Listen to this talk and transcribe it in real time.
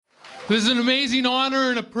This is an amazing honor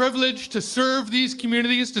and a privilege to serve these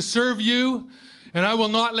communities, to serve you, and I will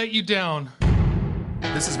not let you down.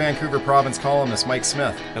 This is Vancouver Province columnist Mike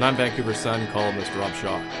Smith. And I'm Vancouver Sun columnist Rob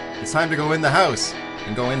Shaw. It's time to go in the House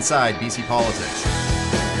and go inside BC politics.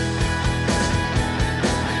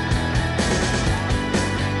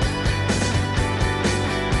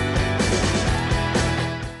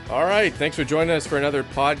 All right, thanks for joining us for another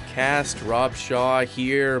podcast. Rob Shaw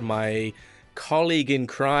here. My colleague in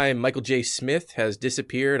crime, Michael J. Smith, has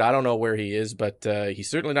disappeared. I don't know where he is, but he's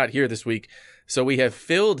certainly not here this week. So we have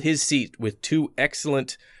filled his seat with two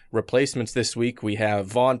excellent replacements this week. We have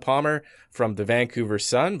Vaughn Palmer from the Vancouver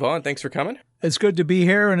Sun. Vaughn, thanks for coming. It's good to be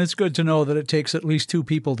here, and it's good to know that it takes at least two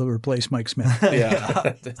people to replace Mike Smith.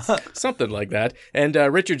 Yeah, something like that. And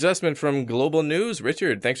Richard Zussman from Global News.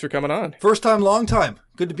 Richard, thanks for coming on. First time, long time.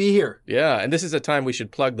 Good to be here. Yeah, and this is a time we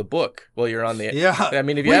should plug the book while you're on the... Yeah. I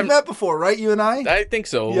mean, if you We've met before, right, you and I? I think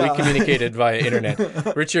so. Yeah. We communicated via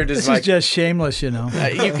internet. Richard is This is just shameless, you know.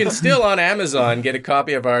 You can still on Amazon get a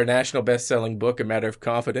copy of our national best-selling book, A Matter of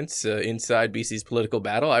Confidence, Inside BC's Political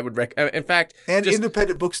Battle. I would in fact... And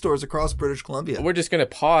independent bookstores across British Columbia. We're just going to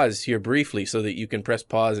pause here briefly so that you can press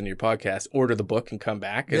pause in your podcast, order the book, and come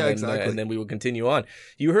back. And exactly. And then we will continue on.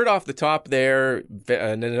 You heard off the top there,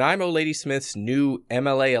 Nanaimo Ladysmith's new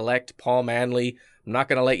MLA-elect, Paul Manley. I'm not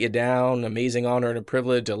going to let you down. Amazing honor and a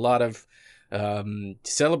privilege. A lot of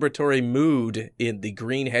celebratory mood in the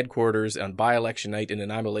Green headquarters on by-election night in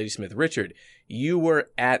Nanaimo Ladysmith. Richard, you were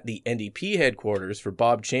at the NDP headquarters for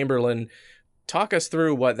Bob Chamberlain. Talk us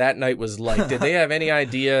through what that night was like. Did they have any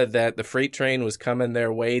idea that the freight train was coming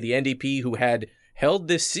their way? The NDP, who had held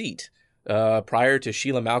this seat prior to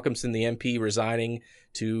Sheila Malcolmson, the MP, resigning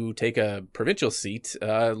to take a provincial seat,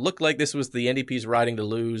 looked like this was the NDP's riding to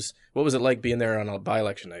lose. What was it like being there on a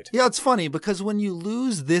by-election night? Yeah, it's funny because when you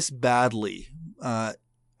lose this badly, I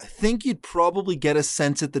think you'd probably get a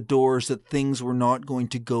sense at the doors that things were not going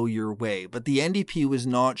to go your way. But the NDP was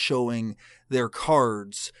not showing their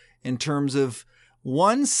cards in terms of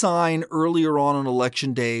one sign earlier on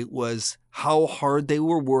election day was how hard they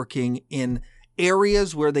were working in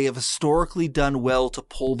areas where they have historically done well to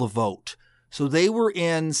pull the vote. So they were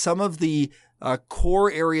in some of the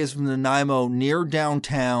core areas of Nanaimo near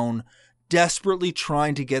downtown, desperately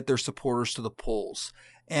trying to get their supporters to the polls.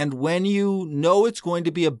 And when you know it's going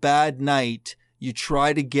to be a bad night, you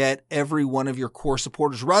try to get every one of your core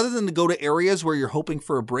supporters. Rather than to go to areas where you're hoping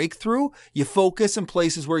for a breakthrough, you focus in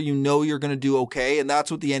places where you know you're going to do okay. And that's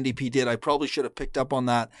what the NDP did. I probably should have picked up on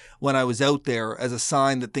that when I was out there as a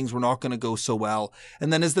sign that things were not going to go so well.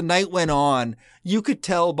 And then as the night went on, you could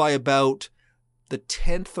tell by about the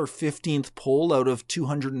 10th or 15th poll out of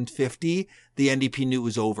 250, the NDP knew it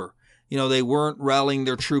was over. You know, they weren't rallying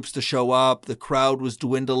their troops to show up. The crowd was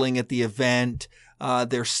dwindling at the event.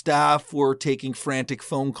 Their staff were taking frantic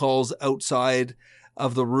phone calls outside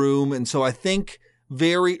of the room. And so I think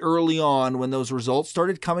very early on when those results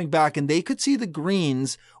started coming back and they could see the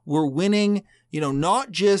Greens were winning, you know,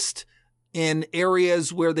 not just in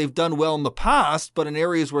areas where they've done well in the past, but in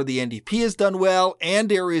areas where the NDP has done well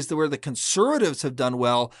and areas where the Conservatives have done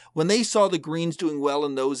well. When they saw the Greens doing well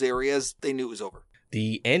in those areas, they knew it was over.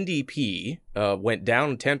 The NDP went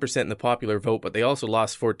down 10% in the popular vote, but they also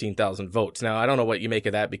lost 14,000 votes. Now, I don't know what you make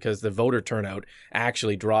of that because the voter turnout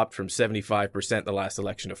actually dropped from 75% the last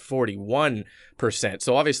election to 41%.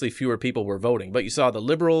 So obviously fewer people were voting. But you saw the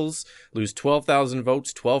Liberals lose 12,000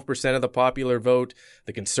 votes, 12% of the popular vote.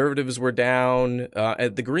 The Conservatives were down.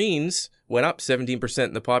 The Greens went up 17%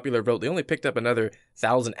 in the popular vote. They only picked up another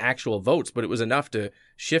 1,000 actual votes, but it was enough to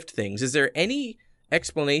shift things. Is there any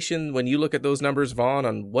explanation when you look at those numbers, Vaughn,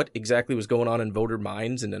 on what exactly was going on in voter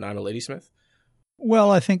minds in Nanaimo Ladysmith?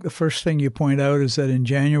 Well, I think the first thing you point out is that in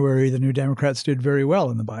January, the New Democrats did very well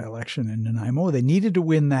in the by-election in Nanaimo. They needed to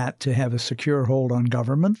win that to have a secure hold on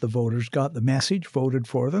government. The voters got the message, voted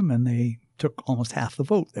for them, and they took almost half the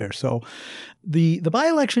vote there. So the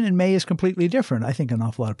by-election in May is completely different. I think an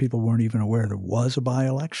awful lot of people weren't even aware there was a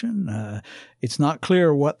by-election. It's not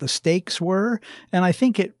clear what the stakes were. And I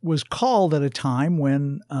think it was called at a time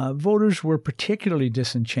when voters were particularly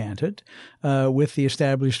disenchanted with the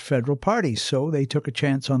established federal parties. So they took a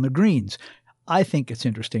chance on the Greens. I think it's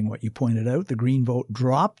interesting what you pointed out. The Green vote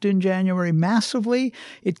dropped in January massively.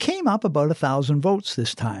 It came up about 1,000 votes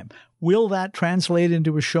this time. Will that translate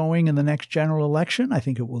into a showing in the next general election? I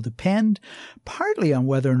think it will depend partly on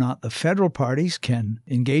whether or not the federal parties can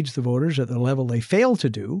engage the voters at the level they failed to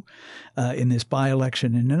do in this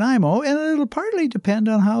by-election in Nanaimo, and it'll partly depend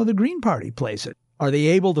on how the Green Party plays it. Are they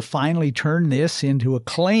able to finally turn this into a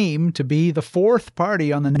claim to be the fourth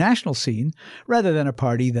party on the national scene rather than a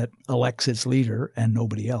party that elects its leader and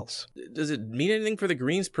nobody else? Does it mean anything for the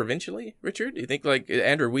Greens provincially, Richard? Do you think, like,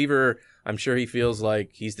 Andrew Weaver, I'm sure he feels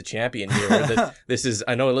like he's the champion here. That this is,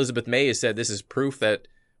 I know Elizabeth May has said this is proof that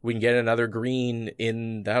we can get another Green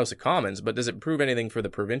in the House of Commons, but does it prove anything for the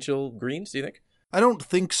provincial Greens, do you think? I don't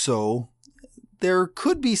think so. There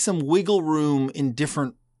could be some wiggle room in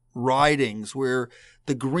different ridings where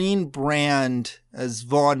the Green brand, as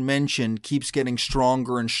Vaughn mentioned, keeps getting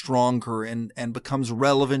stronger and stronger and becomes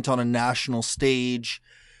relevant on a national stage.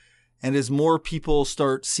 And as more people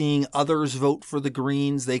start seeing others vote for the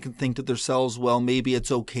Greens, they can think to themselves, well, maybe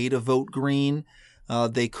it's okay to vote Green.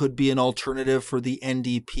 They could be an alternative for the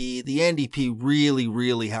NDP. The NDP really,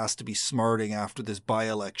 really has to be smarting after this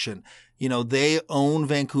by-election. You know, they own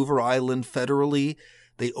Vancouver Island federally.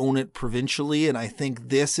 They own it provincially. And I think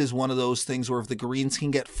this is one of those things where if the Greens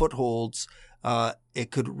can get footholds,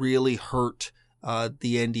 it could really hurt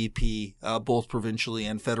the NDP, both provincially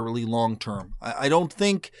and federally long term. I don't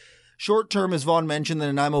think short term, as Vaughn mentioned, the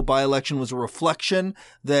Nanaimo by-election was a reflection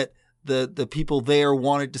that the people there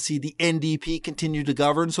wanted to see the NDP continue to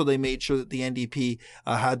govern, so they made sure that the NDP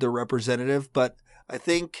had their representative. But I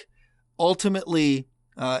think ultimately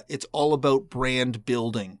it's all about brand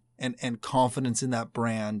building and confidence in that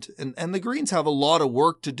brand. And the Greens have a lot of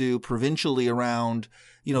work to do provincially around,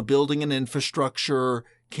 you know, building an infrastructure,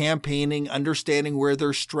 campaigning, understanding where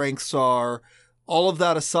their strengths are. All of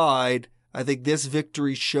that aside, I think this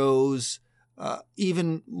victory shows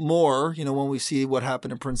even more, you know, when we see what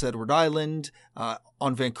happened in Prince Edward Island,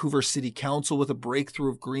 on Vancouver City Council with a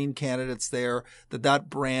breakthrough of Green candidates there,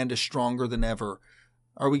 that brand is stronger than ever.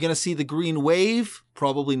 Are we going to see the Green wave?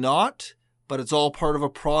 Probably not, but it's all part of a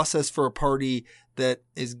process for a party that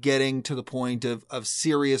is getting to the point of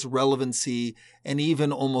serious relevancy and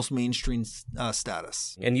even almost mainstream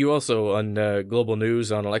status. And you also, on Global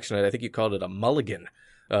News on election night, I think you called it a mulligan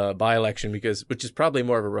by-election, which is probably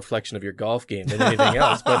more of a reflection of your golf game than anything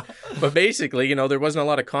else. But basically, you know, there wasn't a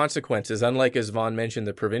lot of consequences, unlike, as Vaughn mentioned,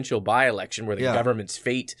 the provincial by-election where the government's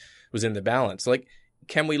fate was in the balance. Like,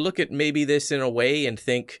 can we look at maybe this in a way and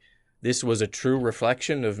think this was a true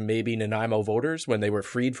reflection of maybe Nanaimo voters when they were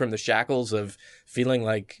freed from the shackles of feeling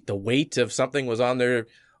like the weight of something was on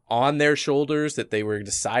their shoulders, that they were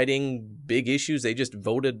deciding big issues? They just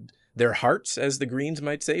voted their hearts, as the Greens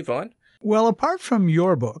might say, Vaughn? Well, apart from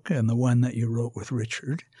your book and the one that you wrote with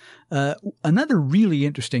Richard, another really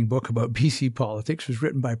interesting book about BC politics was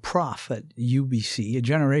written by Prof at UBC a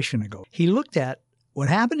generation ago. He looked at what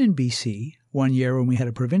happened in BC one year when we had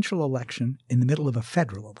a provincial election in the middle of a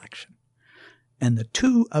federal election. And the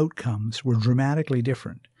two outcomes were dramatically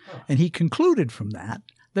different. And he concluded from that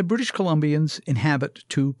British Columbians inhabit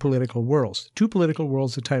two political worlds. Two political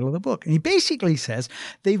worlds, the title of the book. And he basically says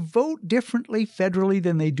they vote differently federally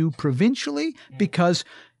than they do provincially because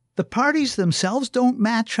the parties themselves don't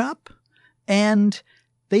match up and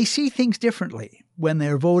they see things differently. When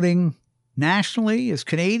they're voting nationally as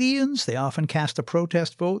Canadians, they often cast a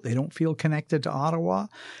protest vote. They don't feel connected to Ottawa.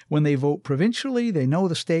 When they vote provincially, they know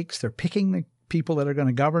the stakes. They're picking the people that are going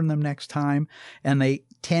to govern them next time, and they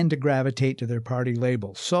tend to gravitate to their party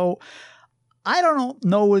labels. So I don't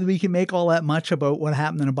know whether we can make all that much about what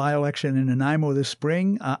happened in a by-election in Nanaimo this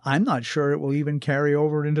spring. I'm not sure it will even carry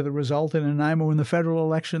over into the result in Nanaimo in the federal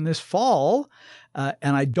election this fall.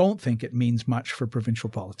 And I don't think it means much for provincial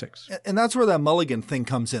politics. And that's where that mulligan thing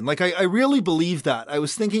comes in. Like, I really believe that. I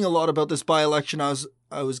was thinking a lot about this by-election.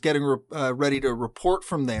 I was getting ready to report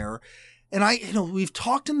from there. And we've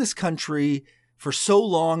talked in this country for so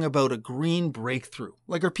long about a green breakthrough.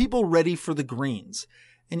 Like, are people ready for the Greens?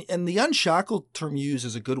 And the unshackled term you use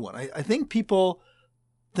is a good one. I think people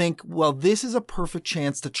think, well, this is a perfect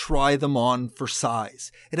chance to try them on for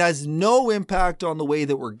size. It has no impact on the way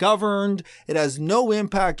that we're governed. It has no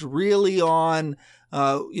impact really on,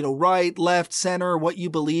 right, left, center, what you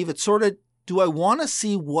believe. It's sort of, do I want to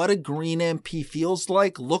see what a Green MP feels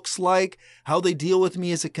like, looks like, how they deal with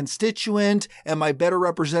me as a constituent? Am I better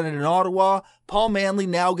represented in Ottawa? Paul Manly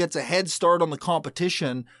now gets a head start on the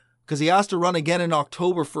competition because he has to run again in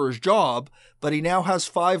October for his job, but he now has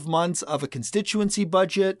 5 months of a constituency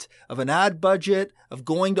budget, of an ad budget, of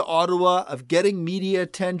going to Ottawa, of getting media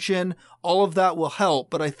attention. All of that will help,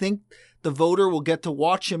 but I think the voter will get to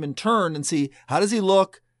watch him in turn and see, how does he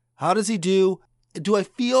look? How does he do? Do I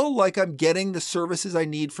feel like I'm getting the services I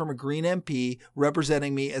need from a Green MP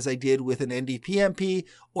representing me as I did with an NDP MP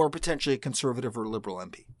or potentially a Conservative or Liberal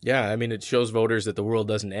MP? Yeah, I mean, it shows voters that the world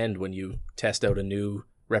doesn't end when you test out a new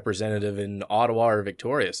representative in Ottawa or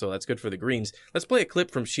Victoria, so that's good for the Greens. Let's play a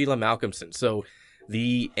clip from Sheila Malcolmson. So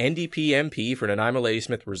The NDP MP for Nanaimo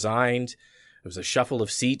Ladysmith resigned. It was a shuffle of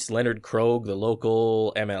seats. Leonard Krogh, the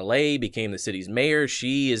local MLA, became the city's mayor.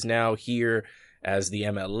 She is now here as the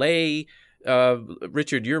MLA.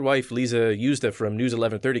 Richard, your wife, Lisa Eusda from News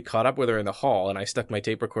 1130, caught up with her in the hall, and I stuck my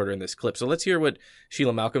tape recorder in this clip. So let's hear what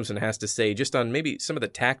Sheila Malcolmson has to say just on maybe some of the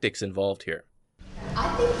tactics involved here. I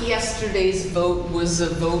think yesterday's vote was a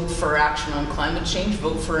vote for action on climate change,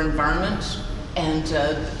 vote for environment, and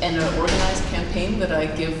an organized campaign that I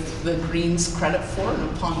give the Greens credit for,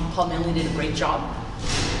 and Paul Manley did a great job.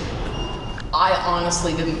 I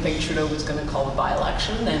honestly didn't think Trudeau was going to call a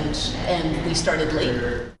by-election, and we started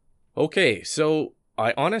late. Okay, so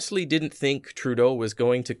I honestly didn't think Trudeau was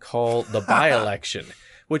going to call the by-election,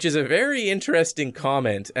 which is a very interesting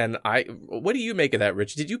comment. And what do you make of that,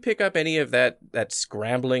 Rich? Did you pick up any of that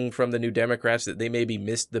scrambling from the New Democrats that they maybe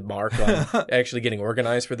missed the mark on actually getting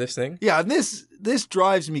organized for this thing? Yeah, and this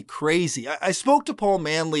drives me crazy. I spoke to Paul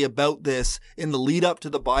Manley about this in the lead up to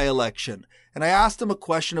the by-election, and I asked him a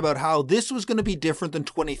question about how this was going to be different than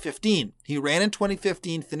 2015. He ran in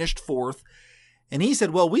 2015, finished fourth. And he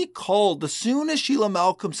said, well, we called as soon as Sheila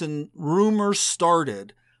Malcolmson rumors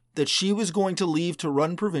started that she was going to leave to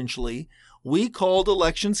run provincially, we called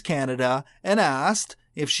Elections Canada and asked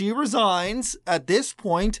if she resigns at this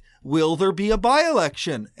point, will there be a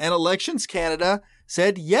by-election? And Elections Canada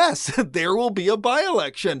said, yes, there will be a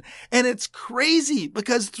by-election. And it's crazy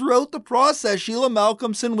because throughout the process, Sheila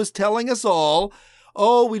Malcolmson was telling us all,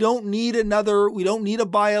 oh, we don't need a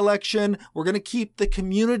by-election. We're going to keep the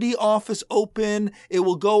community office open. It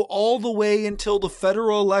will go all the way until the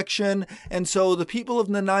federal election. And so the people of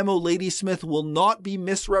Nanaimo Ladysmith will not be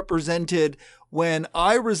misrepresented when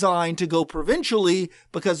I resign to go provincially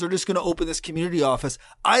because they're just going to open this community office.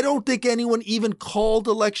 I don't think anyone even called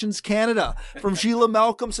Elections Canada from Sheila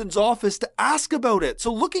Malcolmson's office to ask about it.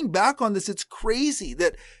 So looking back on this, it's crazy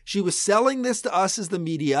that she was selling this to us as the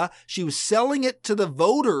media. She was selling it to the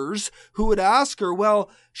voters who would ask her, well,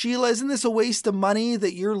 Sheila, isn't this a waste of money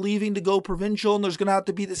that you're leaving to go provincial and there's going to have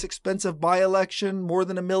to be this expensive by-election, more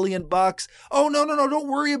than $1 million? Oh, no, don't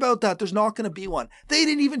worry about that. There's not going to be one. They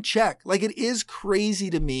didn't even check. Like, it is crazy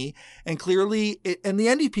to me. And clearly, and the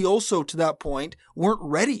NDP also, to that point, weren't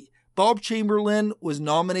ready. Bob Chamberlain was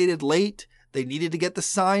nominated late. They needed to get the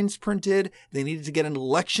signs printed. They needed to get an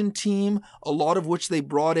election team, a lot of which they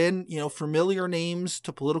brought in, familiar names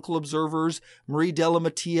to political observers, Marie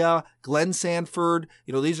Delamattia, Glenn Sanford.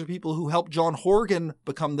 These are people who helped John Horgan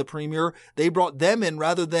become the premier. They brought them in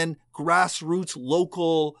rather than grassroots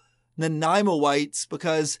local Nanaimoites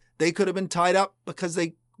because they could have been tied up because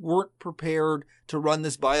they weren't prepared to run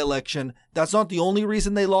this by-election. That's not the only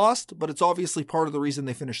reason they lost, but it's obviously part of the reason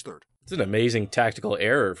they finished third. It's an amazing tactical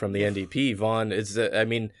error from the NDP, Vaughn.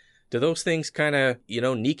 Do those things kind of,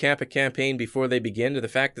 kneecap a campaign before they begin to the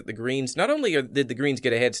fact that the Greens, not only did the Greens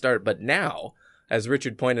get a head start, but now, as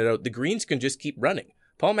Richard pointed out, the Greens can just keep running.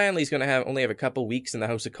 Paul Manley's going to only have a couple weeks in the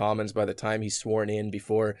House of Commons by the time he's sworn in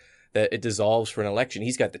before it dissolves for an election.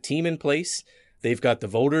 He's got the team in place. They've got the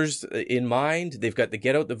voters in mind. They've got the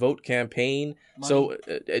Get Out the Vote campaign. Money. So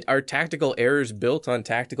are tactical errors built on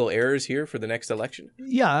tactical errors here for the next election?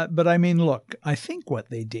 Yeah, but look, I think what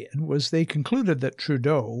they did was they concluded that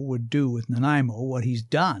Trudeau would do with Nanaimo what he's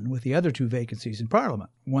done with the other two vacancies in Parliament.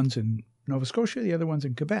 One's in Nova Scotia, the other one's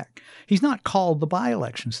in Quebec. He's not called the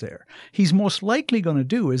by-elections there. He's most likely going to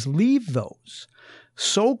do is leave those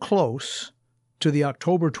so close to the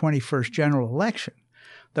October 21st general election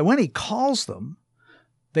that when he calls them,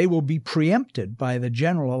 they will be preempted by the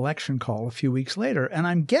general election call a few weeks later. And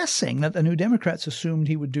I'm guessing that the New Democrats assumed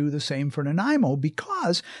he would do the same for Nanaimo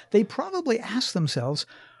because they probably asked themselves,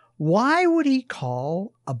 why would he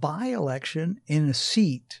call a by-election in a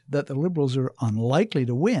seat that the Liberals are unlikely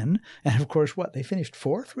to win? And of course, they finished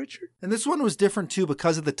fourth, Richard? And this one was different too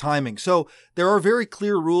because of the timing. So there are very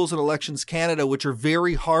clear rules in Elections Canada, which are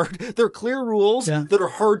very hard. They're clear rules that are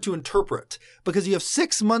hard to interpret because you have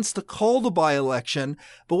 6 months to call the by-election.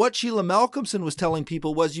 But what Sheila Malcolmson was telling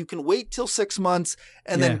people was you can wait till 6 months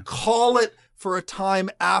and then call it for a time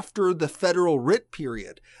after the federal writ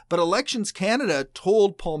period. But Elections Canada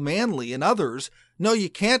told Paul Manley and others, no,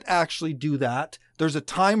 you can't actually do that. There's a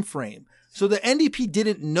time frame. So the NDP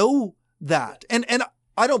didn't know that. And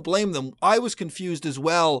I don't blame them. I was confused as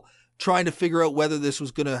well, trying to figure out whether this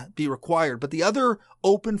was going to be required. But the other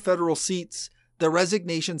open federal seats, the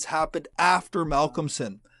resignations happened after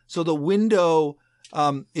Malcolmson. So the window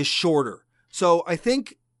is shorter. So I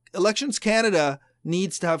think Elections Canada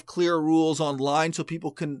needs to have clear rules online so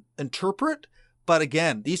people can interpret. But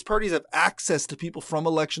again, these parties have access to people from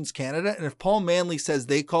Elections Canada. And if Paul Manley says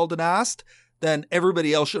they called and asked, then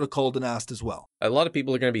everybody else should have called and asked as well. A lot of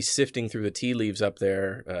people are going to be sifting through the tea leaves up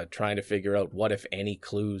there, trying to figure out what, if any,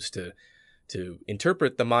 clues to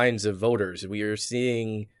interpret the minds of voters. We are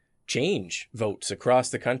seeing change votes across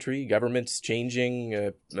the country, governments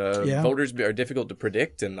changing, voters are difficult to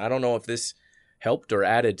predict, and I don't know if this helped or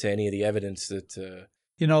added to any of the evidence that...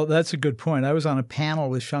 That's a good point. I was on a panel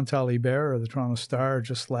with Chantal Hébert of the Toronto Star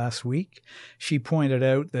just last week. She pointed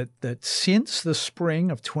out that since the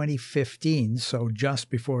spring of 2015, so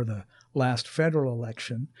just before the last federal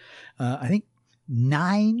election, I think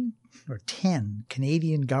 9 or 10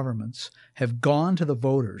 Canadian governments have gone to the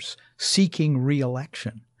voters seeking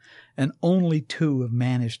re-election, and only 2 have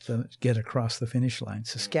managed to get across the finish line,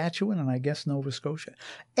 Saskatchewan and I guess Nova Scotia.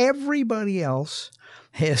 Everybody else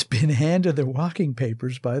has been handed their walking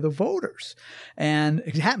papers by the voters. And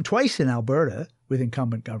it happened twice in Alberta with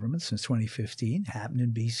incumbent governments since 2015, happened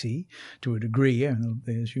in BC to a degree. And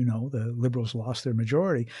as you know, the Liberals lost their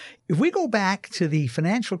majority. If we go back to the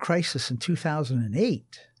financial crisis in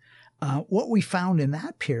 2008, what we found in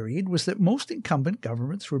that period was that most incumbent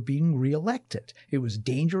governments were being reelected. It was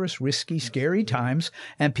dangerous, risky, scary times,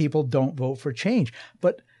 and people don't vote for change.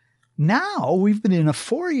 But now we've been in a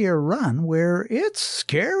 4-year run where it's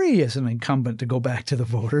scary as an incumbent to go back to the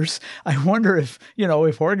voters. I wonder if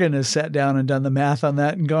Horgan has sat down and done the math on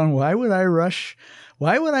that and gone, why would I rush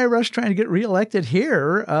trying to get reelected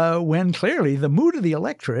here when clearly the mood of the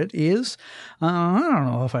electorate is, I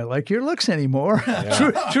don't know if I like your looks anymore.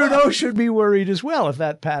 Yeah. Trudeau should be worried as well if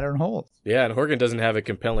that pattern holds. Yeah, and Horgan doesn't have a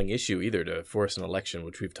compelling issue either to force an election,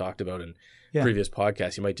 which we've talked about in previous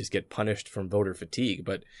podcasts. You might just get punished from voter fatigue.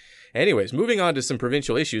 But anyways, moving on to some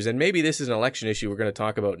provincial issues, and maybe this is an election issue we're going to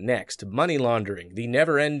talk about next. Money laundering, the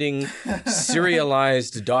never-ending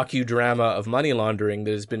serialized docudrama of money laundering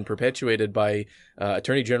that has been perpetuated by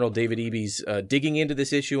Attorney General David Eby's digging into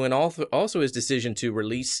this issue, and also his decision to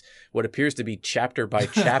release what appears to be chapter by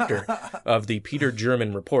chapter of the Peter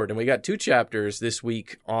German report. And we got 2 chapters this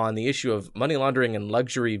week on the issue of money laundering and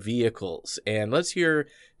luxury vehicles. And let's hear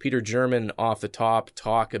Peter German off the top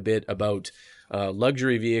talk a bit about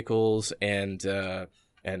luxury vehicles and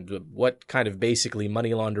what kind of basically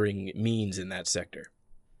money laundering means in that sector.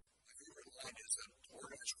 My favorite line is that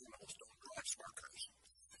organized criminals don't drive smart cars.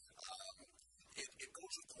 It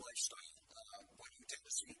goes with the lifestyle. What you tend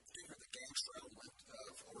to see, particularly the gangster element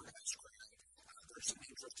of organized crime, there's an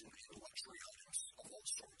interest in luxury items of all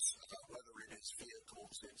sorts, whether it is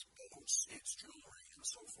vehicles, it's boats, it's jewelry, and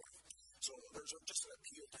so forth. So there's just an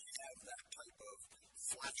appeal to have that type of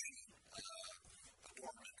flashy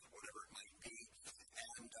adornment, whatever it might be,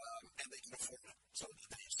 and they can afford it. So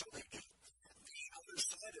they do. The other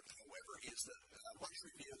side of it, however, is that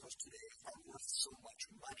luxury vehicles today are worth so much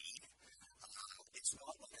money. It's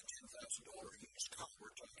not like a $10,000 used car.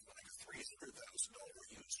 We're talking like a $300,000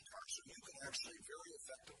 used car. So you can actually very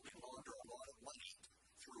effectively launder a lot of money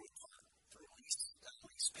through a car, through lease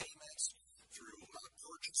payments, through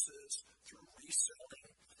purchases, through reselling,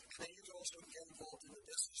 and then you can also get involved in the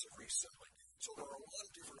business of reselling. So there are a lot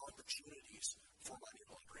of different opportunities for money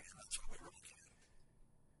laundering, and that's what we were looking at.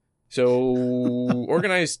 So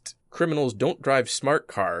organized criminals don't drive smart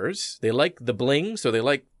cars. They like the bling, so they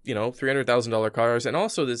like, $300,000 cars. And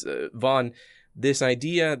also this, Vaughn, this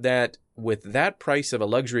idea that with that price of a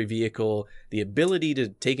luxury vehicle, the ability to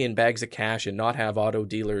take in bags of cash and not have auto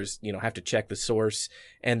dealers, have to check the source,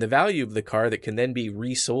 and the value of the car that can then be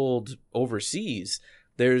resold overseas,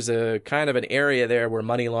 there's a kind of an area there where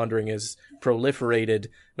money laundering is proliferated,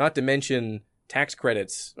 not to mention tax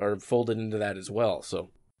credits are folded into that as well. So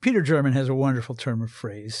Peter German has a wonderful term of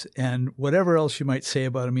phrase, and whatever else you might say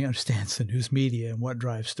about him, he understands the news media and what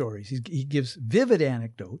drives stories. He gives vivid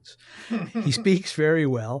anecdotes. He speaks very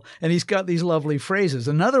well, and he's got these lovely phrases.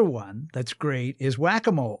 Another one that's great is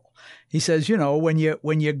whack-a-mole. He says, when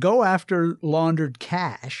you go after laundered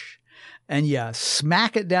cash and you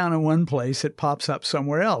smack it down in one place, it pops up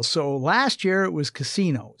somewhere else. So last year it was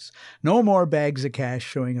casinos. No more bags of cash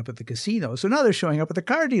showing up at the casinos. So now they're showing up at the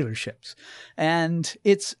car dealerships. And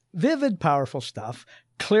it's vivid, powerful stuff.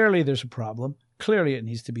 Clearly there's a problem. Clearly it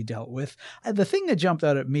needs to be dealt with. The thing that jumped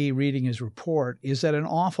out at me reading his report is that an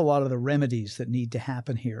awful lot of the remedies that need to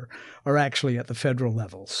happen here are actually at the federal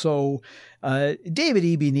level. So David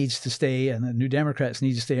Eby needs to stay, and the New Democrats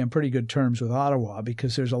need to stay on pretty good terms with Ottawa,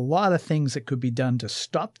 because there's a lot of things that could be done to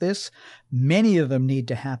stop this. Many of them need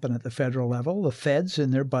to happen at the federal level. The feds in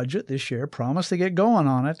their budget this year promised to get going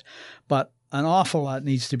on it, but an awful lot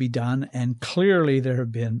needs to be done, and clearly there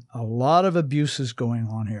have been a lot of abuses going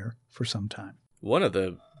on here for some time. One of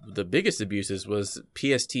the biggest abuses was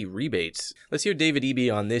PST rebates. Let's hear David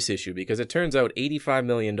Eby on this issue, because it turns out $85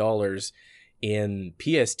 million in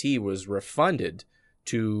PST was refunded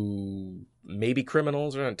to maybe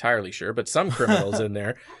criminals, I'm not entirely sure, but some criminals in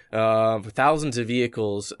there, thousands of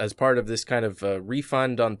vehicles as part of this kind of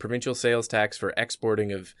refund on provincial sales tax for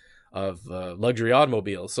exporting of luxury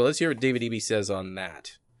automobiles. So let's hear what David Eby says on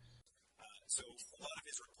that. So a lot of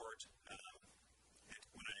his report,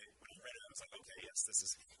 when I read it, I was like, okay, yes,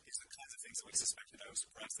 these are the kinds of things that we suspected. I was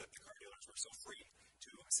surprised that the car dealers were so free to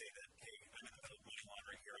say that, hey, I'm in the middle of money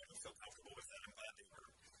laundering here. I don't feel comfortable with that. I'm glad they were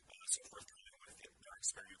so forthcoming with their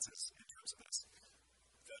experiences in terms of this.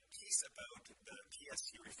 The piece about the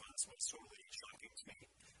PST refunds was totally shocking to me.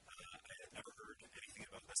 I had never heard anything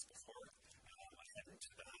about this before. I hadn't.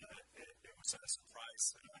 It was a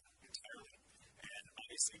surprise entirely, and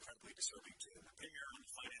obviously incredibly disturbing to the Premier and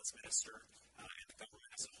the Finance Minister and the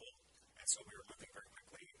government as a whole. And so we were moving very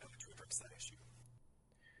quickly to address that issue.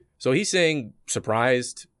 So he's saying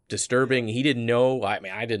surprised, disturbing. He didn't know. I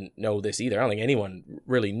mean, I didn't know this either. I don't think anyone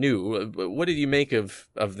really knew. What did you make of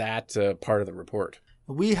that part of the report?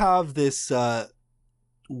 We have this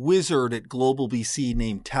wizard at Global BC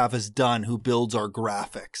named Tavis Dunn who builds our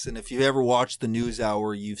graphics. And if you've ever watched the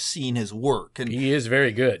NewsHour, you've seen his work. And he is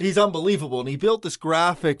very good. He's unbelievable. And he built this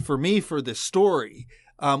graphic for me for this story,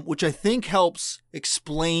 which I think helps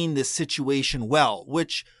explain this situation well,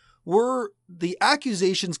 which were the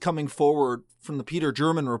accusations coming forward from the Peter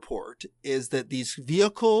German report is that these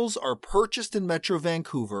vehicles are purchased in Metro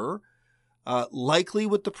Vancouver, likely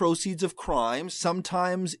with the proceeds of crime,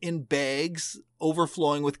 sometimes in bags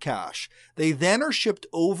overflowing with cash. They then are shipped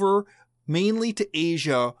over mainly to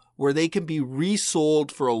Asia, where they can be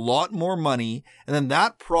resold for a lot more money, and then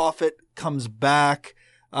that profit comes back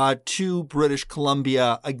to British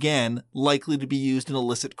Columbia, again, likely to be used in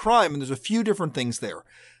illicit crime. And there's a few different things there.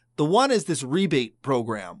 The one is this rebate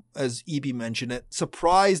program, as Eby mentioned it,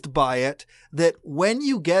 surprised by it, that when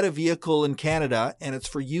you get a vehicle in Canada and it's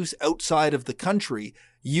for use outside of the country,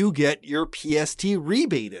 you get your PST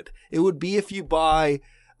rebated. It would be if you buy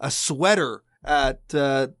a sweater at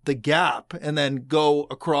the Gap and then go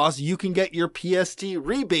across, you can get your PST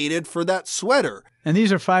rebated for that sweater. And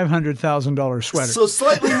these are $500,000 sweaters. So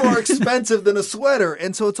slightly more expensive than a sweater.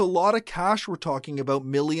 And so it's a lot of cash we're talking about,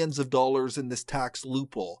 millions of dollars in this tax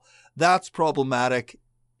loophole. That's problematic.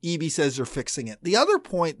 Eby says they're fixing it. The other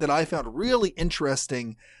point that I found really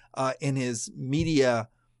interesting in his media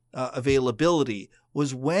availability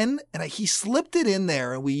was when, and he slipped it in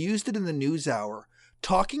there and we used it in the NewsHour,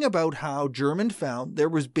 talking about how German found there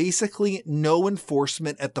was basically no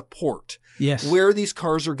enforcement at the port. Yes. Where these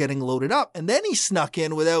cars are getting loaded up. And then he snuck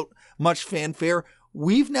in without much fanfare.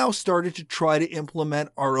 We've now started to try to implement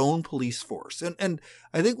our own police force. And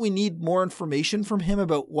I think we need more information from him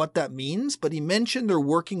about what that means. But he mentioned they're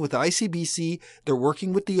working with ICBC, they're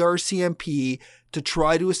working with the RCMP to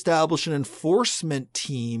try to establish an enforcement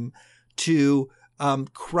team to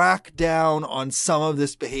crack down on some of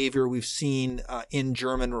this behavior we've seen in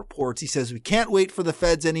German reports. He says we can't wait for the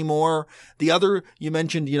feds anymore. The other, you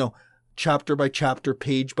mentioned, chapter by chapter,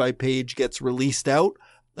 page by page gets released out.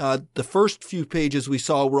 The first few pages we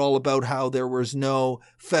saw were all about how there was no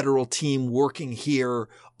federal team working here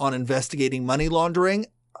on investigating money laundering.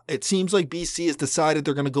 It seems like BC has decided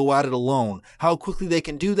they're going to go at it alone. How quickly they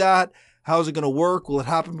can do that? How's it going to work? Will it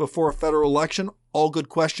happen before a federal election? All good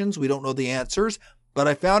questions. We don't know the answers. But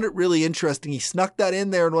I found it really interesting. He snuck that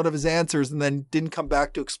in there in one of his answers and then didn't come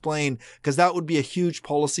back to explain, because that would be a huge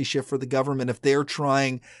policy shift for the government if they're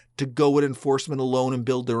trying to go with enforcement alone and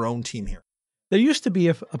build their own team here. There used to be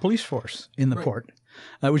a police force in the port,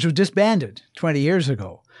 which was disbanded 20 years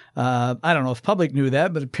ago. I don't know if the public knew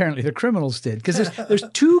that, but apparently the criminals did, because there's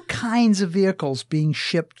two kinds of vehicles being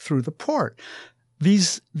shipped through the port.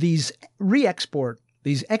 These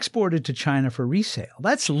exported to China for resale.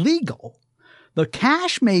 That's legal. The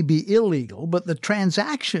cash may be illegal, but the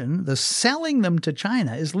transaction, the selling them to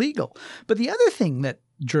China, is legal. But the other thing that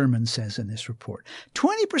German says in this report,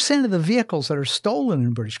 20% of the vehicles that are stolen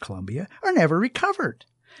in British Columbia are never recovered.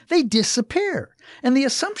 They disappear. And the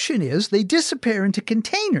assumption is they disappear into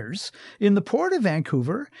containers in the port of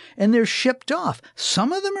Vancouver and they're shipped off.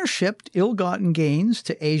 Some of them are shipped ill-gotten gains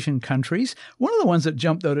to Asian countries. One of the ones that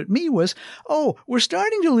jumped out at me was, we're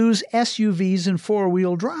starting to lose SUVs and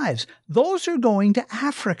four-wheel drives. Those are going to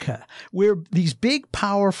Africa, where these big,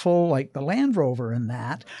 powerful, like the Land Rover and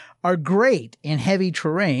that, are great in heavy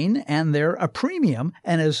terrain and they're a premium.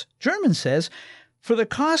 And as German says, for the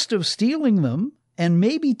cost of stealing them, and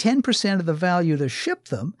maybe 10% of the value to ship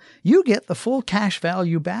them, you get the full cash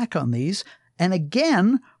value back on these. And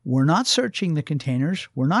again, We're not searching the containers.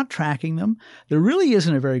 We're not tracking them. There really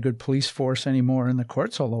isn't a very good police force anymore in the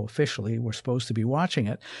courts, although officially we're supposed to be watching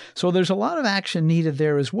it. So there's a lot of action needed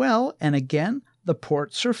there as well. And again, the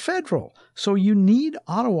ports are federal. So you need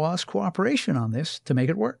Ottawa's cooperation on this to make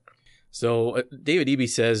it work. So David Eby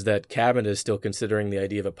says that Cabinet is still considering the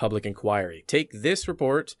idea of a public inquiry. Take this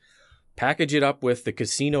report, package it up with the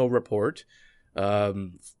casino report,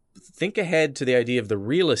 think ahead to the idea of the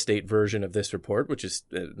real estate version of this report, which is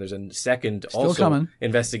there's a second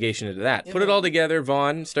investigation into that. Put it all together.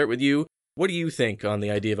 Vaughn, start with you. What do you think on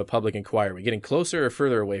the idea of a public inquiry? Are we getting closer or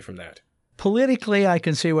further away from that? Politically, I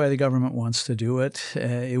can see why the government wants to do it.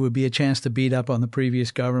 It would be a chance to beat up on the previous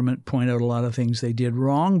government, point out a lot of things they did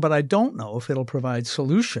wrong, but I don't know if it'll provide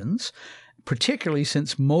solutions, particularly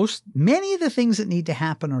since many of the things that need to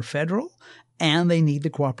happen are federal, and they need the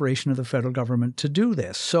cooperation of the federal government to do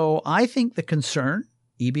this. So I think the concern,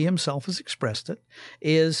 Eby himself has expressed it,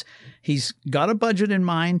 is he's got a budget in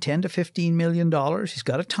mind, $10 to $15 million. He's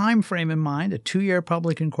got a time frame in mind, a 2-year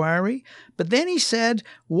public inquiry. But then he said,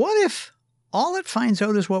 what if all it finds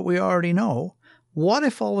out is what we already know? What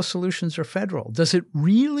if all the solutions are federal? Does it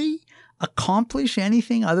really accomplish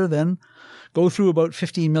anything other than go through about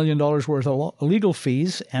 $15 million worth of legal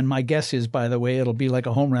fees? And my guess is, by the way, it'll be like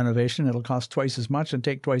a home renovation. It'll cost twice as much and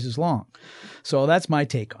take twice as long. So that's my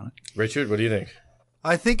take on it. Richard, what do you think?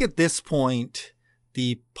 I think at this point,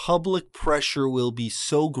 the public pressure will be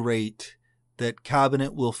so great that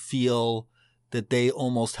Cabinet will feel that they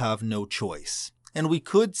almost have no choice. And we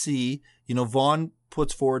could see, Vaughn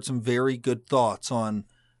puts forward some very good thoughts on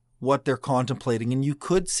what they're contemplating. And you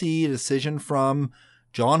could see a decision from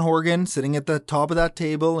John Horgan sitting at the top of that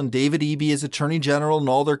table and David Eby as Attorney General and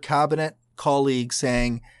all their Cabinet colleagues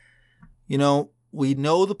saying, we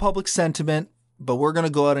know the public sentiment, but we're going to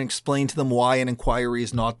go out and explain to them why an inquiry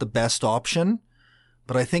is not the best option.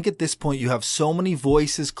 But I think at this point, you have so many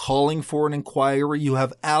voices calling for an inquiry. You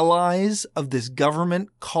have allies of this government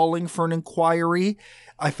calling for an inquiry.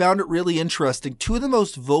 I found it really interesting. Two of the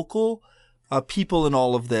most vocal people in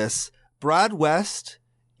all of this, Brad West,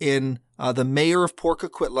 the mayor of Port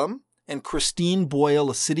Coquitlam, and Christine Boyle,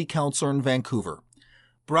 a city councillor in Vancouver.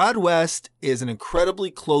 Brad West is an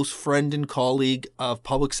incredibly close friend and colleague of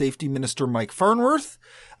Public Safety Minister Mike Farnworth,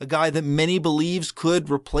 a guy that many believes could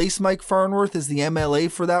replace Mike Farnworth as the MLA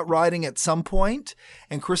for that riding at some point.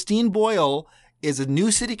 And Christine Boyle is a new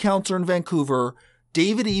city councillor in Vancouver.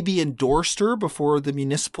 David Eby endorsed her before the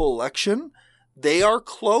municipal election. They are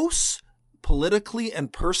close politically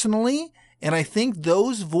and personally, and I think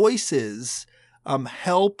those voices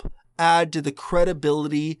help add to the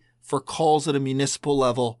credibility for calls at a municipal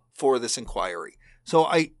level for this inquiry. So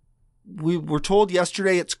we were told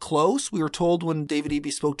yesterday it's close. We were told when David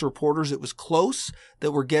Eby spoke to reporters it was close,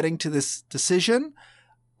 that we're getting to this decision.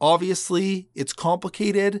 Obviously, it's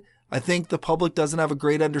complicated. I think the public doesn't have a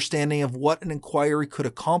great understanding of what an inquiry could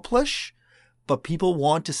accomplish, but people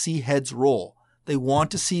want to see heads roll. They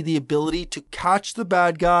want to see the ability to catch the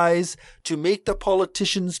bad guys, to make the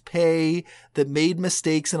politicians pay that made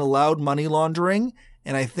mistakes and allowed money laundering.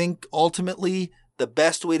 And I think ultimately the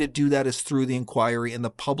best way to do that is through the inquiry. And the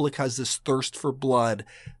public has this thirst for blood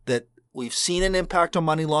that we've seen an impact on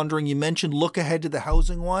money laundering. You mentioned look ahead to the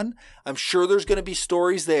housing one. I'm sure there's going to be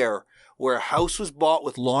stories there where a house was bought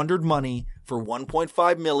with laundered money for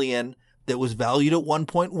 $1.5 million that was valued at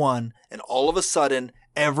 1.1, and all of a sudden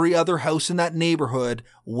every other house in that neighborhood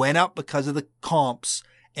went up because of the comps,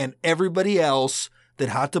 and everybody else that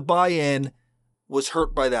had to buy in was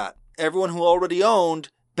hurt by that. Everyone who already owned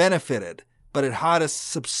benefited, but it had a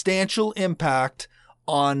substantial impact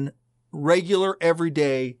on regular,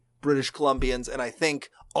 everyday British Columbians. And I think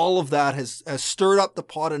all of that has stirred up the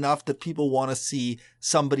pot enough that people want to see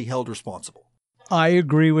somebody held responsible. I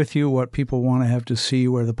agree with you what people want to have to see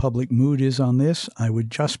where the public mood is on this. I would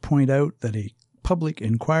just point out that a public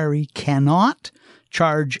inquiry cannot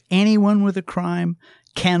charge anyone with a crime,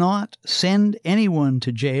 cannot send anyone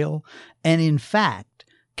to jail, and in fact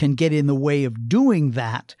can get in the way of doing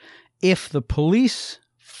that if the police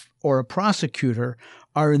or a prosecutor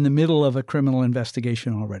are in the middle of a criminal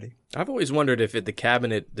investigation already. I've always wondered if at the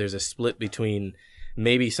Cabinet there's a split between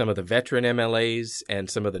maybe some of the veteran MLAs and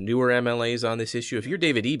some of the newer MLAs on this issue. If you're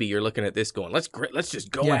David Eby, you're looking at this going, let's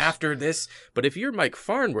just go after this. But if you're Mike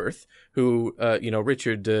Farnworth, who,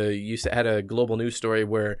 Richard, you had a Global News story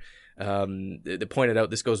where they pointed out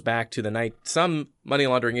this goes back to some money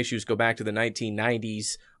laundering issues go back to the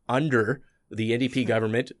 1990s under the NDP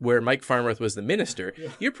government where Mike Farnworth was the minister.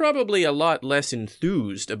 You're probably a lot less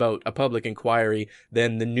enthused about a public inquiry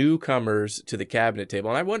than the newcomers to the Cabinet table.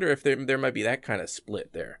 And I wonder if there might be that kind of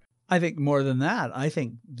split there. I think more than that. I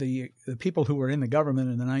think the people who were in the government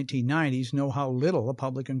in the 1990s know how little a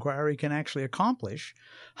public inquiry can actually accomplish,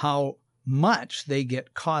 how much they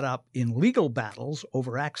get caught up in legal battles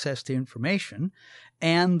over access to information,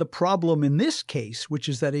 and the problem in this case, which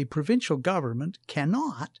is that a provincial government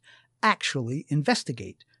cannot actually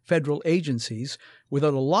investigate federal agencies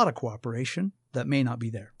without a lot of cooperation that may not be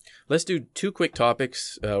there. Let's do two quick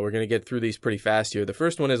topics. We're going to get through these pretty fast here. The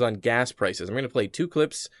first one is on gas prices. I'm going to play two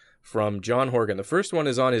clips from John Horgan. The first one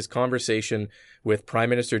is on his conversation with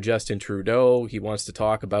Prime Minister Justin Trudeau. He wants to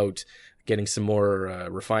talk about getting some more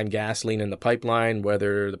refined gasoline in the pipeline,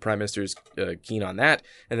 whether the Prime Minister is keen on that.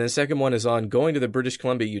 And then the second one is on going to the British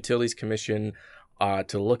Columbia Utilities Commission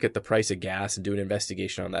to look at the price of gas and do an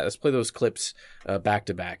investigation on that. Let's play those clips back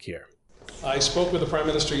to back here. I spoke with the Prime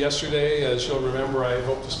Minister yesterday. As you'll remember, I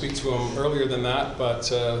hoped to speak to him earlier than that, but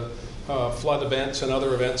flood events and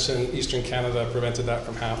other events in Eastern Canada prevented that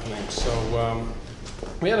from happening. So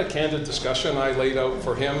we had a candid discussion. I laid out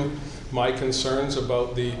for him my concerns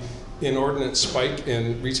about the inordinate spike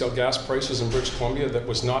in retail gas prices in British Columbia that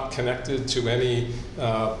was not connected to any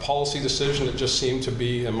policy decision. It just seemed to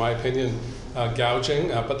be, in my opinion, gouging,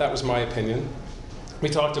 but that was my opinion. We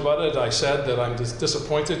talked about it. I said that I'm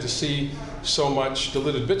disappointed to see so much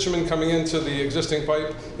diluted bitumen coming into the existing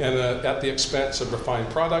pipe and at the expense of refined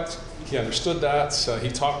product. He understood that. He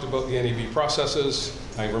talked about the NEB processes.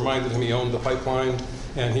 I reminded him he owned the pipeline,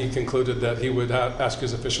 and he concluded that he would ask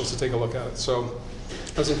his officials to take a look at it. So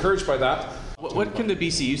I was encouraged by that. What can the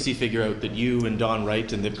BCUC figure out that you and Don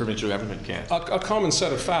Wright and the provincial government can't? A common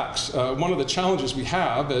set of facts. One of the challenges we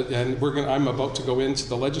have, and I'm about to go into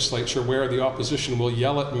the legislature where the opposition will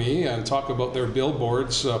yell at me and talk about their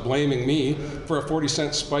billboards blaming me for a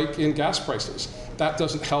 40-cent spike in gas prices. That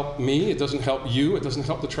doesn't help me, it doesn't help you, it doesn't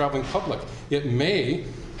help the traveling public. It may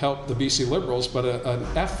help the BC Liberals, but an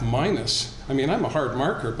F-, I mean, I'm a hard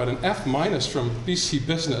marker, but an F- from BC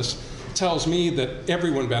Business tells me that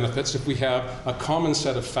everyone benefits if we have a common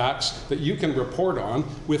set of facts that you can report on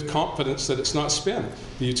with confidence that it's not spin.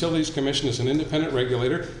 The Utilities Commission is an independent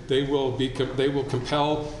regulator. They will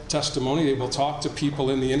compel testimony. They will talk to people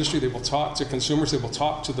in the industry. They will talk to consumers. They will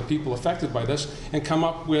talk to the people affected by this and come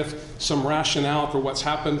up with some rationale for what's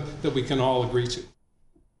happened that we can all agree to.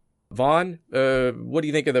 Vaughn, what do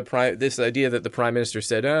you think of this idea that the Prime Minister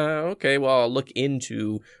said, okay, well, I'll look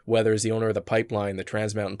into whether as the owner of the pipeline, the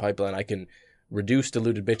Trans Mountain Pipeline, I can reduce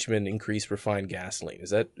diluted bitumen, increase refined gasoline.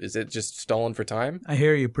 Is it just stalling for time? I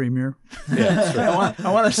hear you, Premier. Yeah, I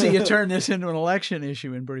want to see you turn this into an election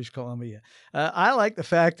issue in British Columbia. I like the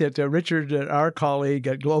fact that Richard, our colleague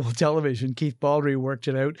at Global Television, Keith Baldry, worked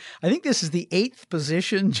it out. I think this is the 8th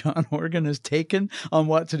position John Horgan has taken on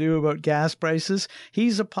what to do about gas prices.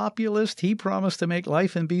 He's a populist. He promised to make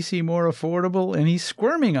life in BC more affordable, and he's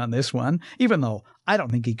squirming on this one, even though I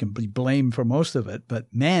don't think he can be blamed for most of it. But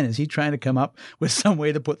man, is he trying to come up with some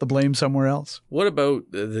way to put the blame somewhere else. What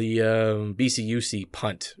about the BCUC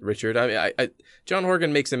punt, Richard? I John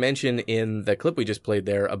Horgan makes a mention in the clip we just played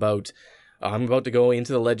there about, I'm about to go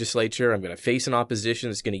into the legislature. I'm going to face an opposition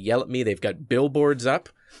that's going to yell at me. They've got billboards up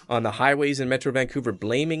on the highways in Metro Vancouver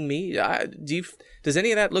blaming me. Does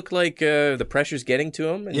any of that look like the pressure's getting to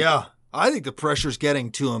him? Yeah, I think the pressure's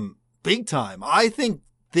getting to him big time. I think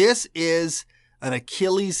this is an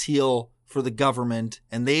Achilles heel for the government,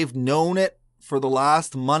 and they've known it for the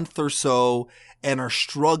last month or so and are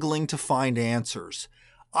struggling to find answers.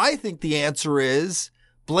 I think the answer is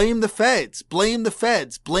blame the feds, blame the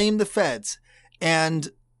feds, blame the feds. And,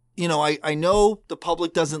 you know, I know the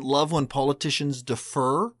public doesn't love when politicians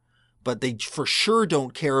defer, but they for sure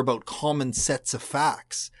don't care about common sets of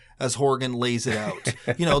facts, as Horgan lays it out.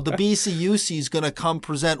 You know, the BCUC is going to come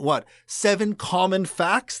present, 7 common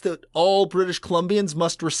facts that all British Columbians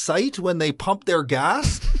must recite when they pump their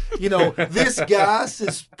gas? You know, this gas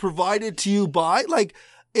is provided to you by,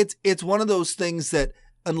 it's one of those things that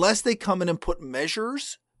unless they come in and put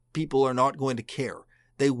measures, people are not going to care.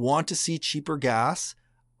 They want to see cheaper gas.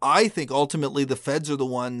 I think ultimately the feds are the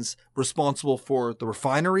ones responsible for the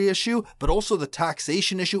refinery issue, but also the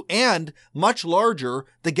taxation issue and, much larger,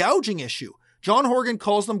 the gouging issue. John Horgan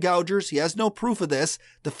calls them gougers. He has no proof of this.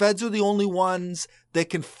 The feds are the only ones that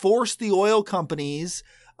can force the oil companies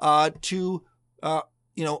to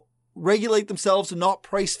regulate themselves and not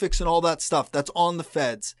price fix and all that stuff. That's on the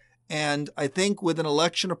feds. And I think with an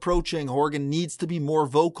election approaching, Horgan needs to be more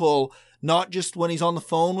vocal, not just when he's on the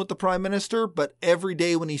phone with the Prime Minister, but every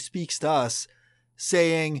day when he speaks to us,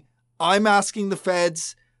 saying, I'm asking the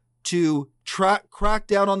feds to crack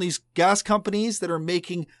down on these gas companies that are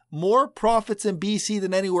making more profits in BC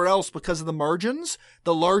than anywhere else because of the margins,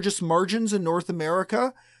 the largest margins in North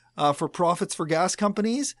America. for profits for gas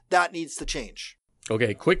companies, that needs to change.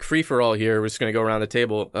 Okay, quick free-for-all here. We're just going to go around the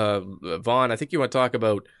table. Vaughn, I think you want to talk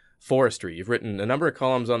about forestry. You've written a number of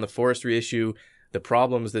columns on the forestry issue, the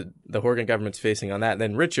problems that the Horgan government's facing on that. And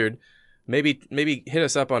then Richard, maybe hit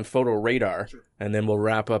us up on photo radar, and then we'll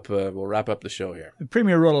wrap up the show here. The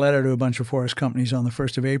Premier wrote a letter to a bunch of forest companies on the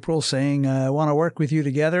 1st of April saying, I want to work with you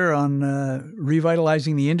together on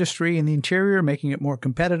revitalizing the industry in the interior, making it more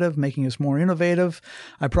competitive, making us more innovative.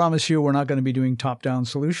 I promise you we're not going to be doing top-down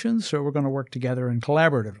solutions, so we're going to work together and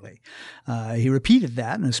collaboratively. He repeated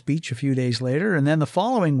that in a speech a few days later, and then the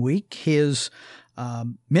following week, his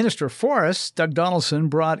Minister of Forests, Doug Donaldson,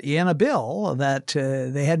 brought in a bill that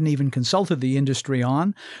they hadn't even consulted the industry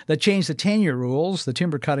on that changed the tenure rules, the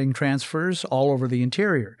timber cutting transfers all over the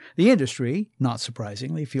interior. The industry, not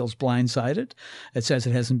surprisingly, feels blindsided. It says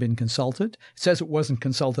it hasn't been consulted. It says it wasn't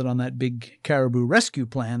consulted on that big caribou rescue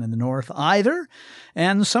plan in the north either.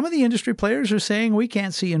 And some of the industry players are saying we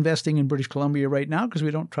can't see investing in British Columbia right now because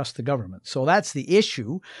we don't trust the government. So that's the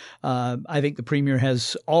issue. I think the Premier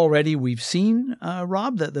has already, we've seen,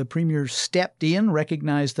 Rob, that the Premier stepped in,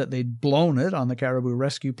 recognized that they'd blown it on the Caribou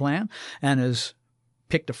Rescue Plan, and has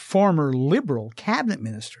picked a former Liberal cabinet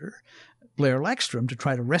minister, Blair Leckstrom, to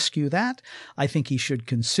try to rescue that. I think he should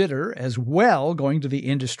consider as well going to the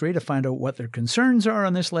industry to find out what their concerns are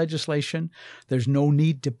on this legislation. There's no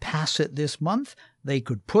need to pass it this month. They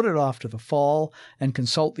could put it off to the fall and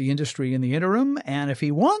consult the industry in the interim. And if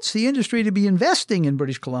he wants the industry to be investing in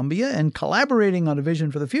British Columbia and collaborating on a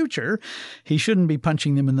vision for the future, he shouldn't be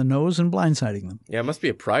punching them in the nose and blindsiding them. Yeah, it must be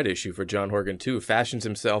a pride issue for John Horgan, too. Fashions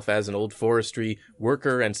himself as an old forestry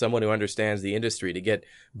worker and someone who understands the industry, to get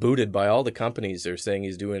booted by all the companies that are saying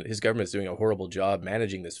his government's doing a horrible job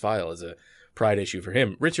managing this file is a pride issue for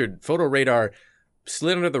him. Richard, photo radar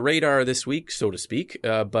slid under the radar this week, so to speak,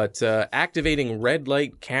 but activating red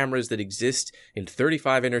light cameras that exist in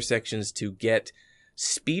 35 intersections to get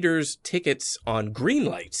speeders tickets on green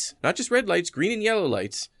lights, not just red lights, green and yellow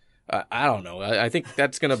lights. I don't know. I think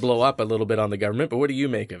that's going to blow up a little bit on the government, but what do you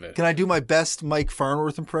make of it? Can I do my best Mike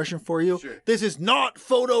Farnworth impression for you? Sure. This is not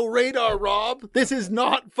photo radar, Rob. This is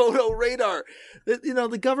not photo radar. You know,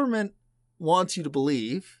 the government wants you to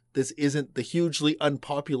believe this isn't the hugely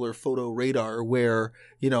unpopular photo radar where,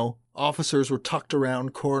 you know, officers were tucked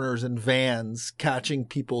around corners and vans catching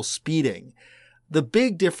people speeding. The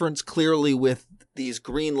big difference clearly with these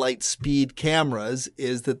green light speed cameras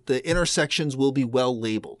is that the intersections will be well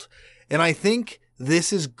labeled. And I think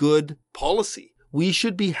this is good policy. We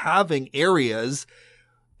should be having areas,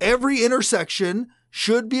 every intersection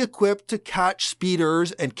should be equipped to catch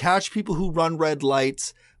speeders and catch people who run red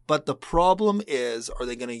lights. But the problem is, are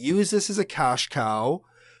they going to use this as a cash cow?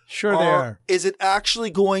 Sure they are. Is it actually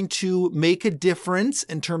going to make a difference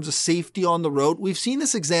in terms of safety on the road? We've seen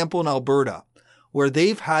this example in Alberta where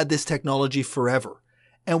they've had this technology forever,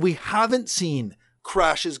 and we haven't seen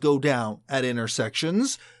crashes go down at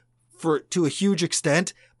intersections to a huge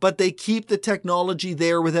extent, but they keep the technology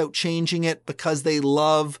there without changing it because they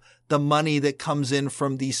love the money that comes in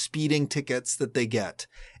from these speeding tickets that they get.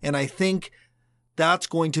 And I think that's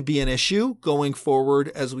going to be an issue going forward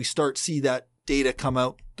as we start to see that data come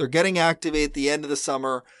out. They're getting activated at the end of the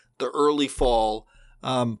summer, the early fall.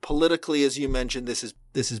 Politically, as you mentioned, this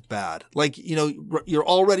is bad. Like, you know, you're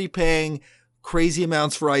already paying crazy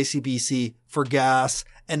amounts for ICBC, for gas,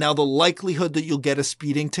 and now the likelihood that you'll get a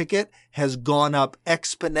speeding ticket has gone up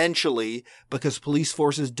exponentially because police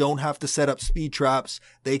forces don't have to set up speed traps.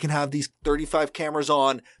 They can have these 35 cameras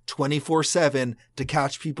on 24/7 to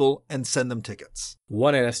catch people and send them tickets.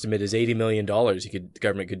 One estimate is $80 million the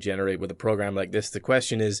government could generate with a program like this. The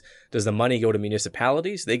question is, does the money go to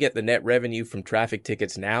municipalities? They get the net revenue from traffic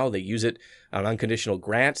tickets now. They use it on unconditional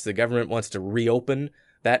grants. The government wants to reopen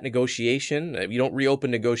that negotiation. You don't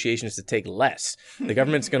reopen negotiations to take less. The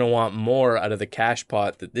government's going to want more out of the cash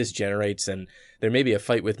pot that this generates, and there may be a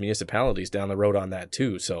fight with municipalities down the road on that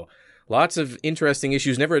too. So lots of interesting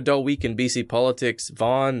issues. Never a dull week in BC politics.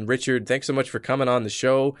 Vaughn, Richard, thanks so much for coming on the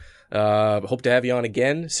show. Hope to have you on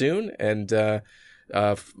again soon. And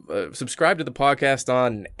subscribe to the podcast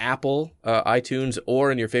on Apple, iTunes,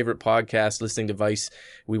 or in your favorite podcast listening device.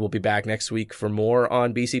 We will be back next week for more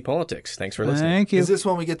on BC politics. Thanks for listening. Thank you. Is this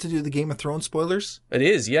when we get to do the Game of Thrones spoilers? It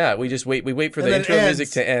is, yeah. We wait for the intro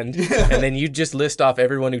music to end, and then you just list off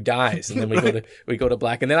everyone who dies, and then we go to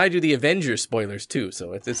black, and then I do the Avengers spoilers too.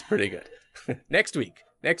 So it's pretty good. Next week.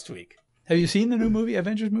 Have you seen the new movie,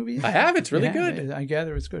 Avengers movie? I have. It's really good. I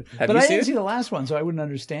gather it's good. Have but you I seen didn't it? see the last one, so I wouldn't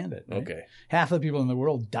understand it. Right? Okay. Half the people in the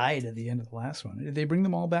world died at the end of the last one. Did they bring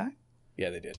them all back? Yeah, they did.